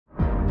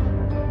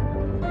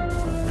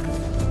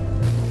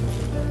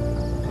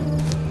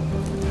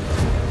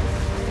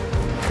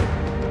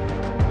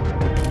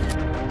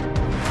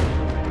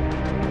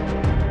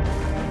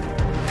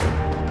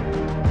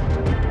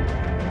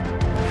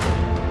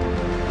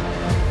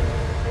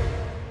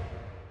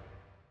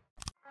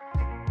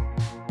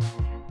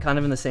kind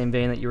of in the same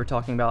vein that you were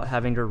talking about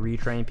having to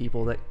retrain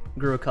people that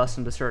grew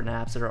accustomed to certain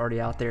apps that are already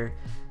out there.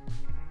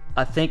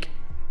 I think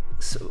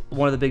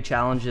one of the big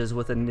challenges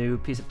with a new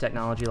piece of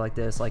technology like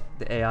this, like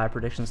the AI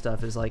prediction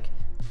stuff, is like,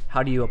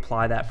 how do you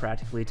apply that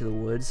practically to the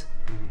woods?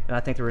 And I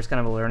think there was kind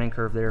of a learning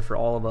curve there for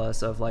all of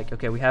us of like,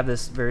 okay, we have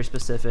this very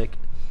specific,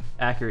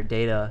 accurate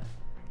data,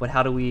 but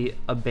how do we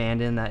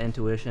abandon that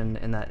intuition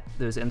and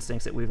those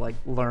instincts that we've like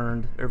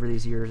learned over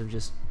these years of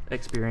just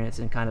experience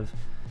and kind of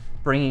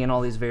bringing in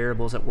all these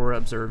variables that we're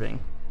observing?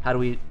 How do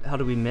we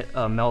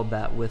meld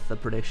that with the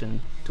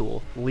prediction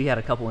tool? Lee had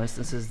a couple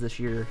instances this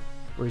year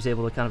where he's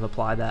able to kind of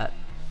apply that,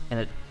 and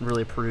it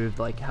really proved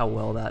like how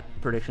well that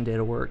prediction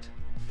data worked.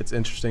 It's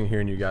interesting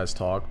hearing you guys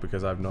talk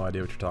because I have no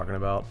idea what you're talking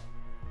about.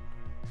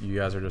 You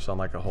guys are just on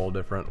like a whole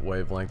different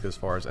wavelength as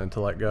far as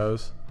intellect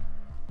goes.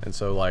 And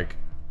so like,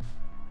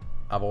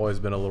 I've always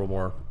been a little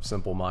more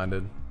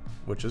simple-minded,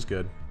 which is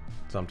good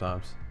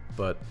sometimes.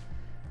 But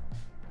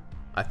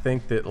I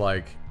think that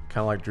like,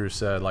 kind of like Drew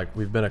said, like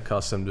we've been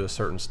accustomed to a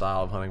certain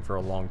style of hunting for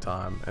a long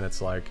time. And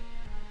it's like,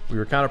 we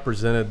were kind of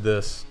presented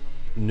this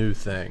new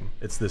thing.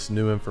 It's this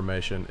new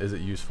information. Is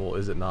it useful?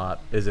 Is it not?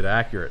 Is it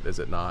accurate? Is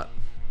it not?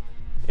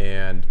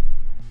 And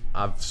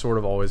I've sort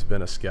of always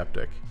been a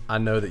skeptic. I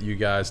know that you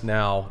guys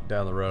now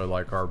down the road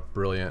like are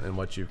brilliant and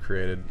what you've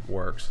created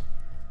works.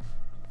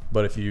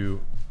 But if you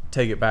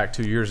take it back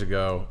 2 years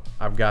ago,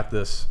 I've got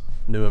this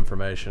new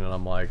information and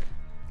I'm like,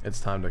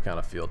 it's time to kind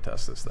of field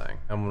test this thing.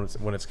 And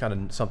when it's kind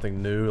of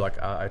something new, like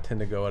I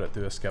tend to go at it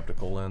through a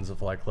skeptical lens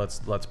of like, let's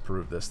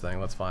prove this thing.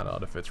 Let's find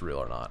out if it's real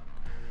or not.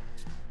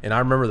 And I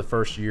remember the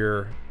first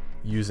year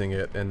using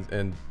it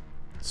and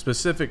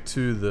specific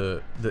to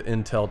the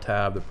Intel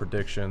tab, the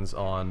predictions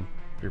on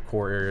your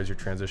core areas, your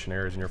transition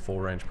areas, and your full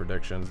range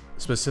predictions,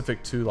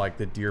 specific to like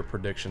the deer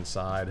prediction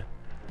side.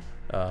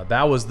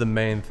 That was the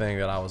main thing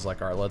that I was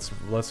like, all right,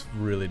 let's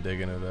really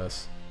dig into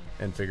this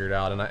and figure it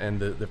out. And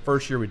the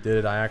first year we did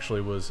it, I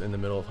actually was in the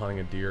middle of hunting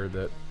a deer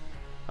that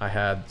I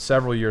had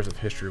several years of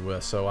history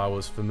with. So I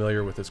was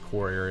familiar with his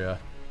core area,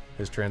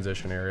 his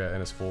transition area, and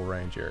his full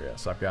range area.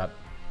 So I've got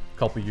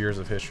couple years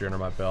of history under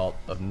my belt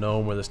of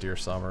knowing where this deer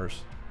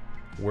summers,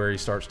 where he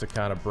starts to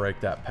kind of break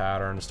that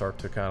pattern, start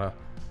to kind of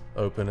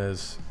open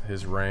his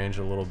range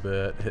a little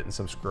bit, hitting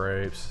some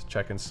scrapes,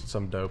 checking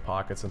some doe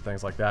pockets and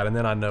things like that. And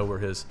then I know where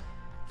his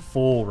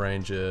full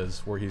range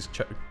is, where he's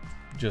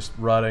just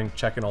rutting,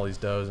 checking all these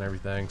does and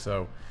everything.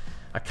 So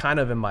I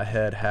kind of in my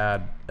head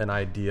had an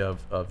idea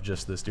of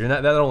just this deer, and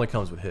that only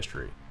comes with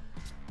history.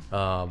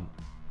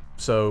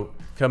 So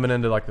coming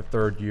into like the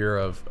third year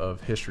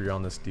of history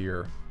on this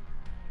deer,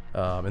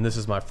 and this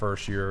is my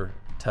first year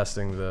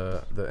testing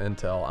the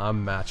intel,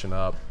 I'm matching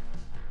up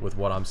with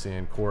what I'm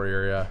seeing. Core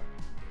area,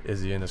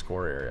 is he in his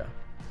core area?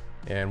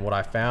 And what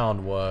I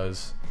found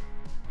was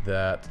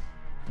that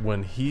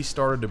when he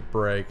started to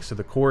break, so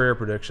the core area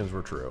predictions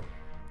were true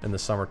in the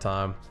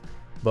summertime,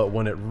 but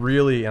when it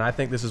really, and I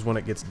think this is when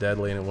it gets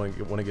deadly and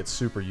when it gets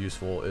super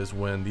useful, is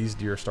when these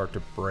deer start to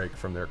break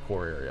from their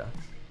core area.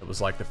 It was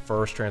like the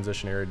first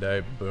transition area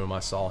day, boom, I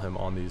saw him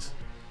on these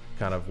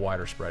kind of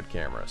wider spread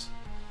cameras.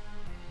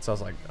 So I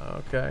was like,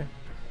 okay,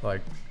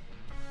 like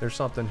there's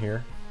something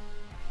here.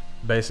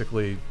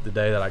 Basically, the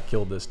day that I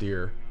killed this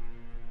deer,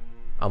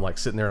 I'm like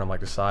sitting there and I'm like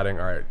deciding,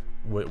 all right,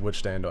 which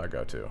stand do I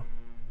go to?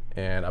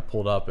 And I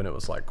pulled up and it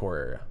was like core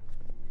area.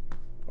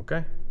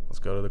 Okay, let's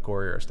go to the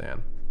core area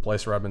stand.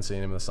 Place where I've been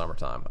seeing him in the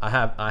summertime. I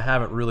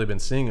haven't really been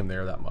seeing him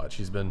there that much.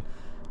 He's been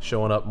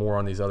showing up more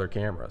on these other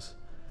cameras.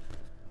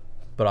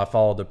 But I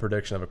followed the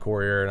prediction of a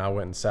core area and I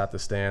went and sat the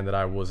stand that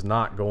I was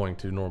not going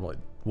to normally,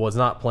 was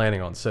not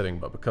planning on sitting,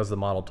 but because the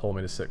model told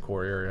me to sit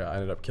core area, I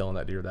ended up killing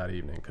that deer that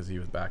evening because he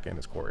was back in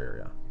his core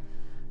area.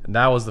 And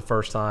that was the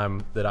first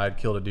time that I'd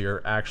killed a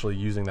deer actually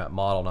using that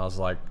model. And I was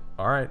like,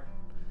 all right,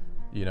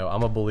 you know,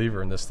 I'm a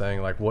believer in this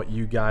thing. Like what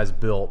you guys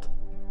built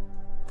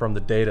from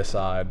the data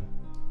side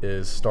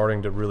is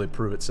starting to really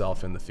prove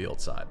itself in the field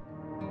side.